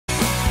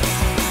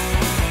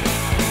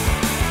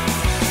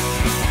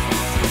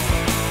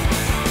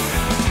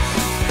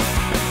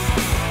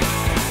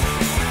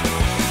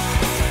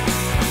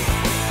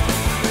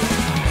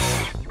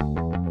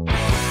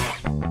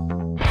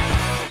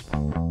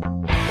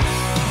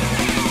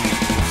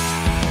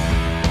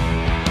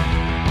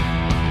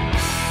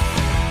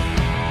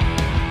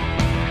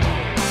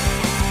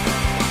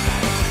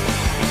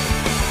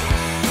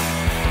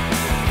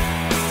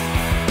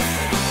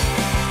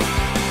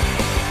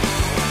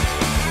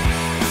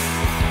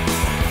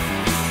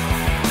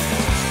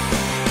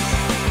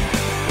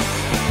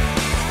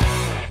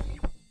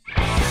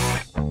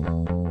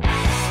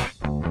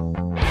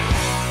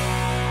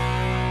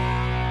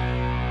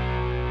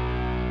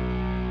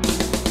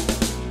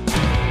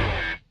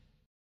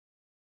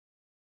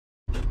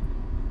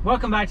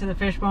Welcome back to the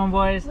Fishbone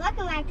Boys.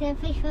 Welcome back to the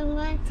Fishbone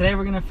Boys. Today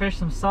we're gonna fish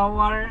some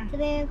saltwater.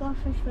 Today we're going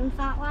to fish some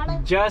saltwater.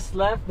 Just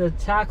left the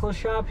tackle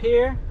shop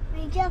here.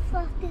 We just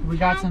left the We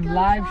got some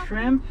live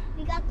shrimp.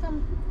 We got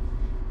some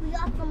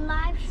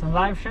live shrimp. Some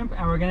live shrimp,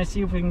 and we're gonna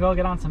see if we can go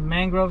get on some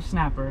mangrove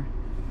snapper.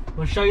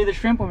 We'll show you the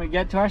shrimp when we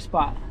get to our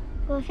spot.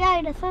 We'll show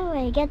you the shrimp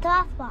when we get to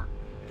our spot.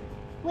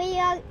 We're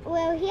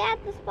here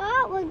at the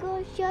spot. We're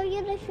going to show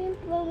you the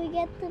shrimp when we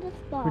get to the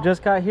spot. We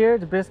just got here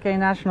to Biscayne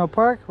National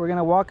Park. We're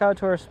gonna walk out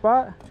to our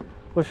spot.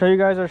 We'll show you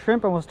guys our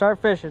shrimp and we'll start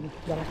fishing.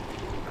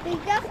 We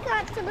just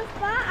got to the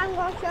spot. I'm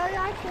going to show you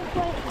our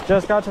shrimp.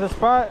 Just got to the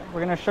spot. We're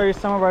gonna show you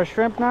some of our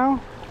shrimp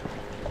now.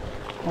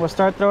 And we'll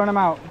start throwing them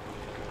out.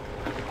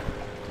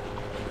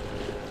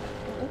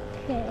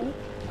 Okay.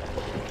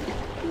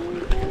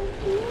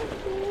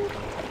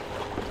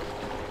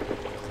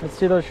 Let's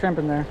see those shrimp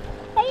in there.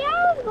 Hey,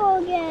 I'll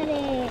go get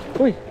it.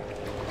 Uy,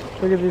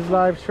 look at these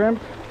live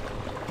shrimp.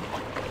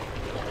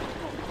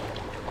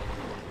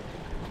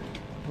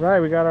 Right,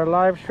 we got our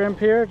live shrimp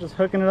here, just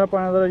hooking it up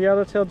on a little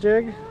yellowtail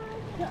jig.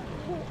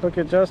 Hook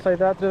it just like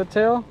that to the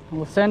tail, and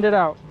we'll send it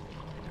out.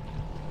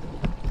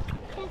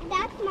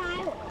 That's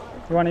my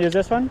one. You want to use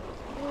this one?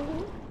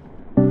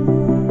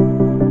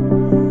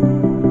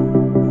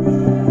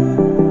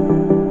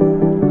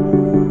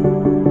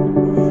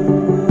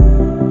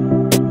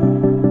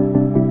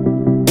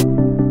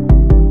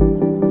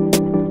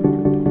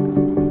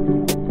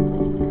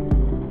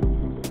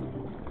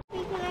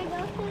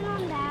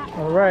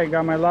 Alright,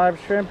 got my live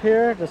shrimp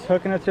here, just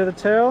hooking it to the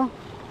tail,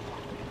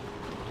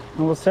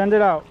 and we'll send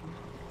it out.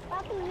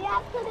 We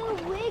have to do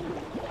wig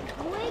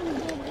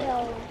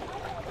video.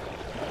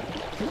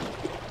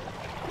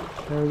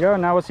 There we go,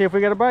 now we'll see if we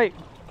get a bite.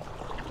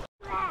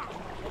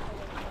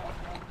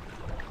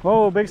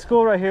 Whoa, big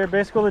school right here,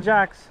 big school of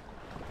jacks.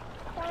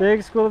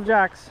 Big school of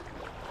jacks.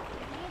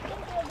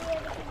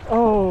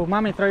 Oh,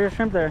 mommy, throw your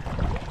shrimp there.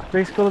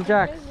 Big school of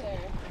jacks.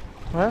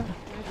 What?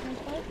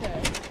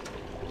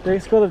 Big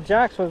school of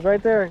jacks was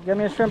right there. Get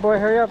me a shrimp, boy,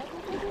 hurry up.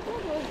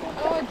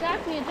 Oh, it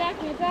jacked me, it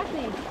jacked me, it jacked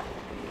me.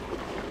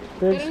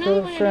 Big school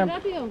of shrimp.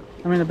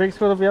 I mean, a big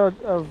school of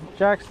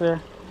jacks there.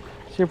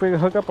 See if we can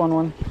hook up on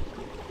one.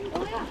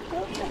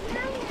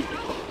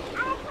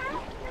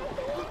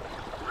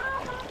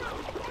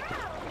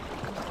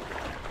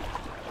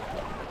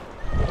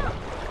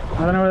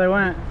 I don't know where they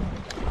went.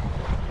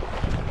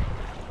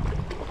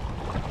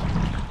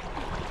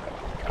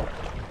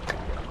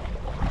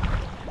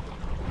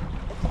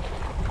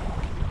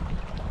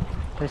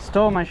 They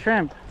stole my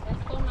shrimp. They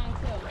stole mine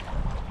too.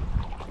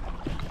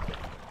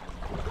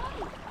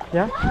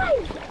 Yeah?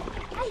 Guys,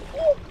 I see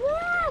a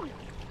crab.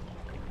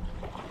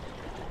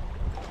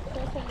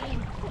 What's her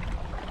name?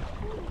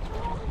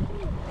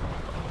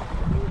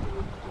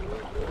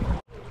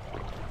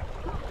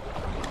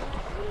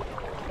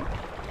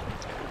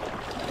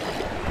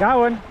 Got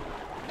one.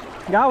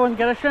 Got one.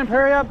 Get a shrimp.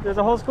 Hurry up. There's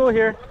a whole school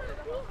here.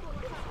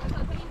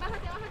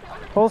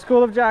 Whole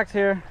school of jacks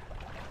here.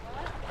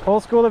 Whole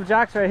school of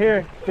jacks right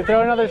here. If you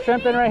throw another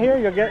shrimp in right here,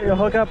 you'll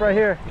hook up right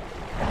here.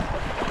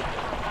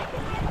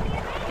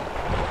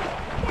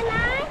 Can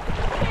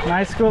I?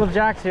 Nice school of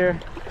jacks here.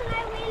 Can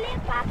I reel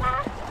it,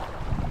 Papa?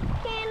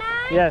 Can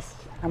I? Yes.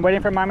 I'm waiting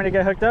for mommy to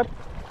get hooked up.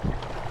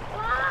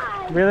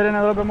 Why? Reel it in a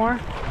little bit more.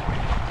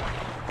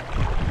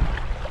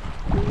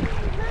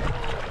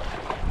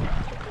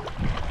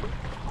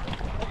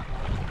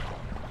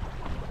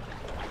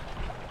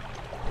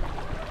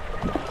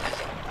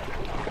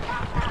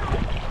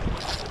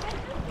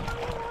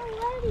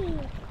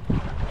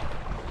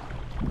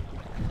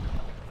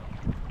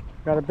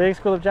 Got a big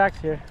school of jacks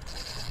here.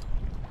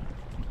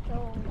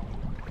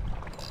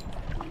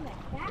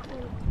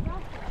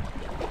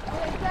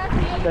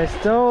 They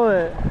stole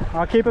it.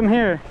 I'll keep them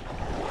here.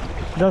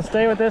 They'll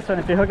stay with this one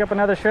if you hook up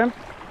another shrimp.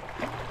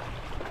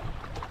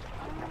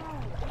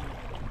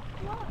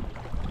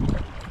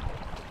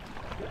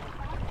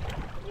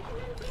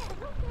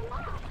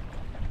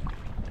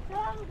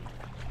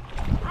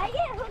 I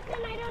get hooked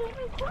and I don't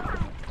even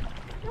cry.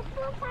 The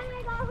first time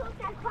I got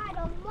hooked, I cried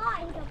a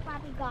lot until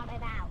Papi got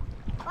it out.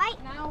 Right?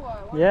 Now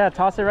what? Yeah,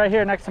 toss it right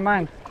here next to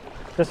mine.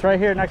 Just right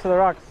here next to the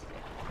rocks.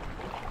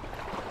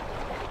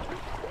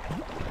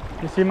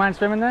 You see mine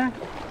swimming there?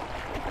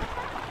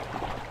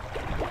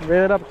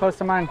 Reel it up close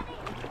to mine. Close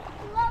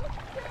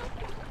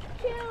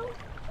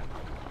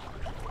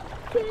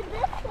to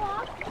this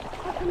rock,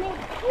 I can make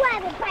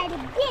grab it by the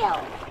gill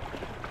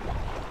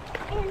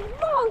and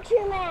launch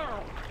him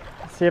out.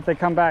 See if they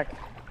come back.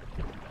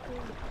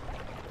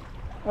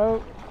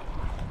 Oh,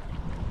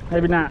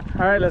 maybe not.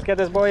 All right, let's get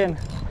this boy in.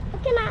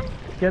 Can I?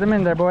 Get him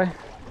in there, boy.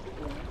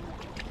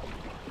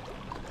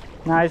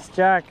 Nice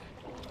jack.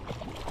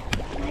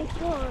 Nice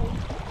one.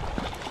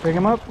 Bring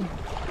him up.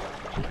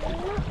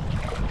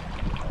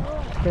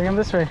 Bring him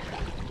this way.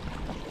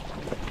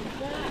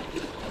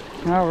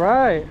 All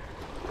right.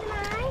 Can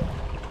I?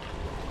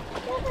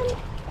 Get him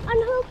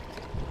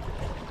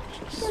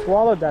unhooked.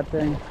 Swallowed that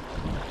thing.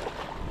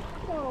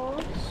 Oh.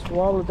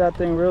 Swallowed that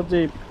thing real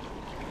deep.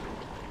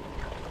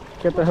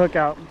 Get the hook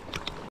out.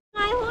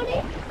 Can I hold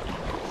it?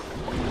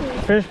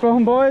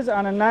 Fishbone boys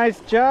on a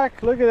nice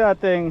jack. Look at that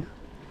thing.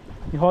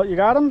 You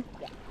got him?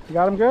 Yeah. You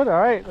got him good? All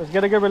right, let's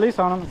get a good release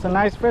on him. It's a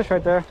nice fish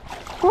right there.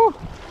 Woo!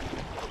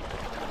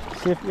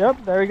 See if,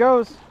 yep, there he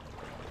goes.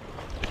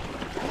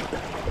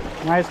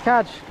 Nice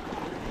catch.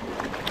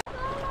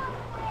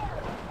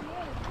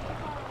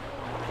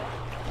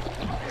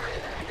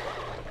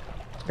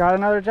 Got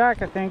another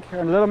jack, I think, or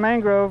a little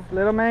mangrove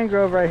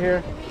right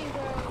here.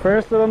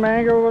 First little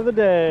mangrove of the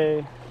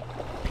day.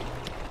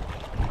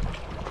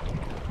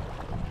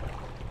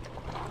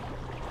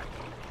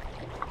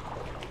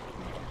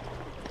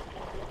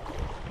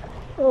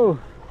 Oh,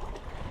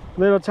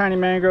 little tiny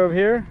mangrove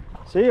here.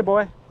 See ya,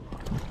 boy.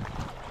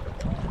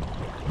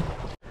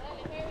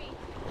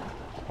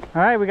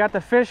 All right, we got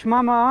the fish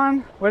mama on.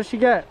 What did she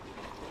get?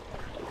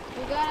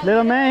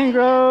 Little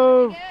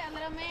mangrove.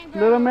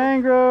 Little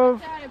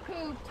mangrove. It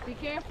pooped. Be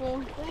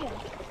careful.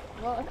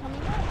 Well, it's coming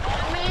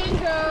back.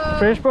 Mangrove.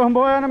 Fishbone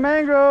boy on a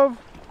mangrove.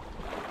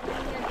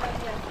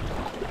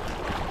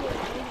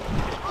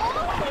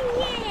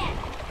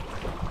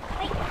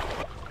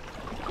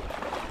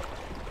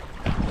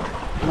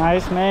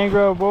 Nice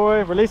mangrove,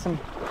 boy. Release him.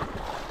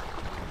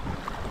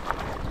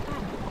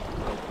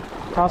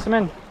 Toss him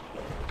in.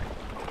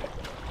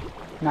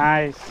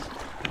 Nice.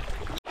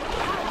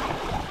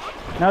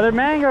 Another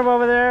mangrove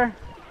over there.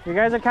 You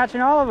guys are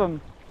catching all of them.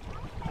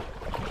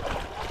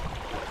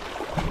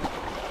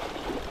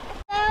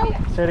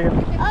 Say it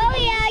again. Oh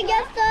yeah,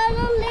 just a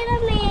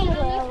little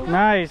mangrove.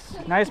 Nice.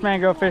 Nice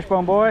mangrove,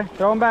 Fishbone boy.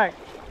 Throw him back.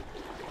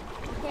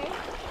 Okay.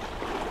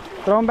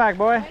 Throw him back,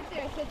 boy. Right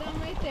there. Sit down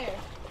right there.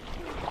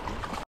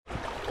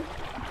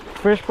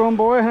 Fishbone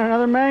boy and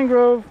another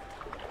mangrove.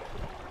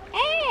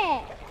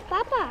 Hey,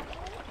 Papa.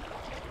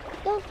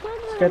 Let's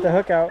get the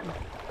hook out.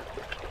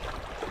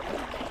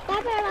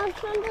 Papa, I'll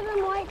send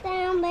them right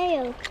down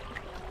there.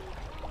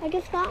 I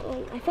just got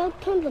one. I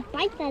felt tons of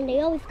bites and they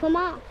always come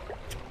off.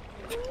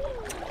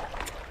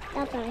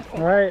 That's what I said.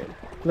 All right,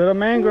 little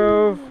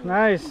mangrove.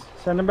 Nice.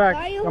 Send him back.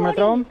 Why are you I'm gonna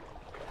throw him.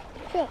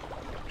 Sure.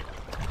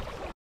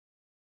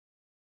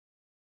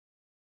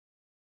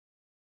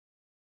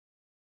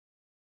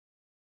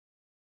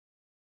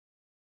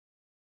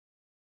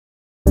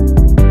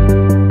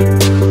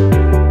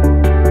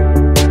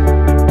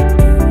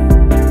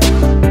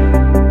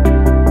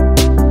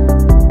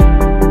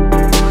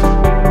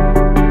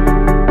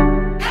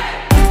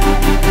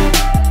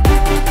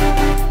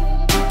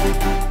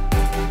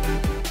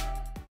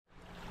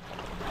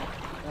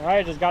 All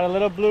right, just got a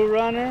little blue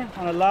runner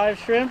on a live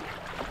shrimp.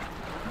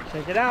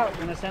 Check it out.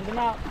 We're gonna send him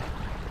out.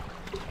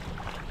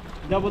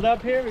 Doubled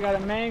up here. We got a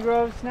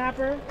mangrove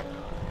snapper.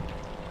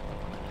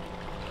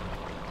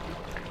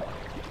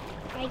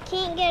 I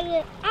can't get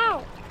it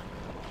out.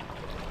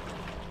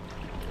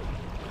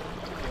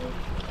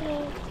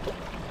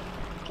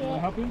 Wanna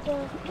help you? The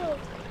hook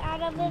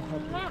out of his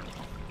mouth.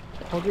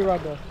 Hold your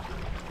rod though.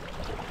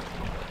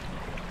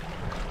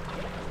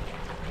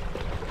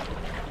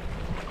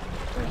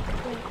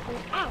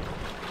 Ow!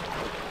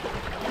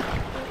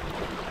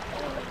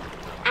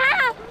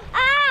 Ow!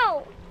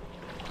 Ow!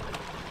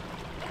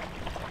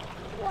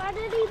 Why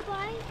did he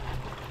bite?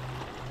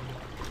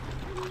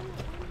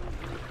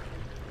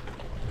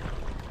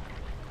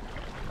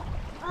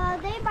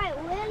 They bite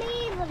really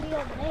easily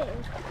over there.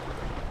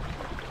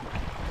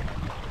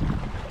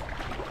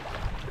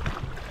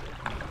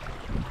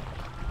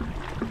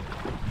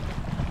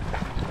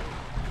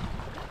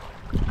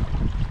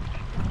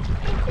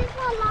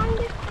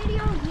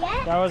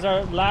 That was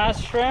our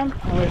last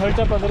shrimp, and we hooked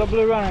up a little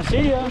blue runner.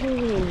 See ya.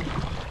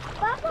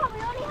 Papa,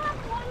 we only have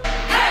one.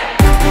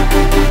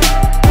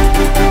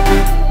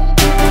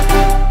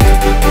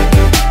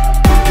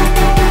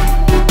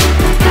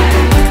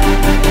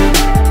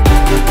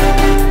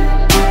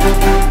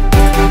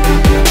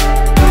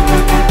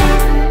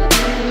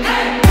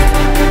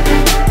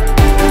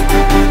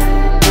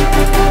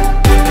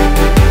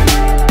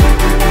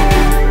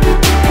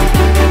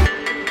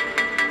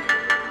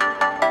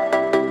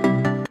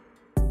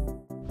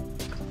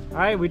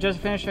 Alright, we just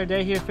finished our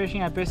day here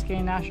fishing at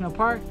Biscayne National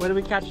Park. What did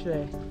we catch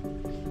today?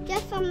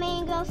 Just some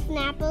mangrove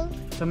snappers.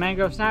 Some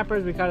mangrove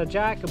snappers. We caught a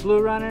jack, a blue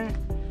runner.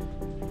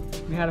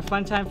 We had a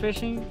fun time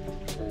fishing.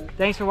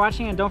 Thanks for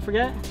watching, and don't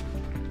forget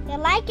to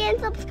like and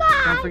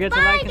subscribe. Don't forget to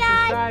Bye, like and guys.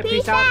 subscribe. Peace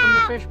Peace out from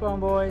out. the Fishbone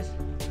Boys.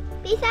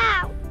 Peace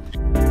out.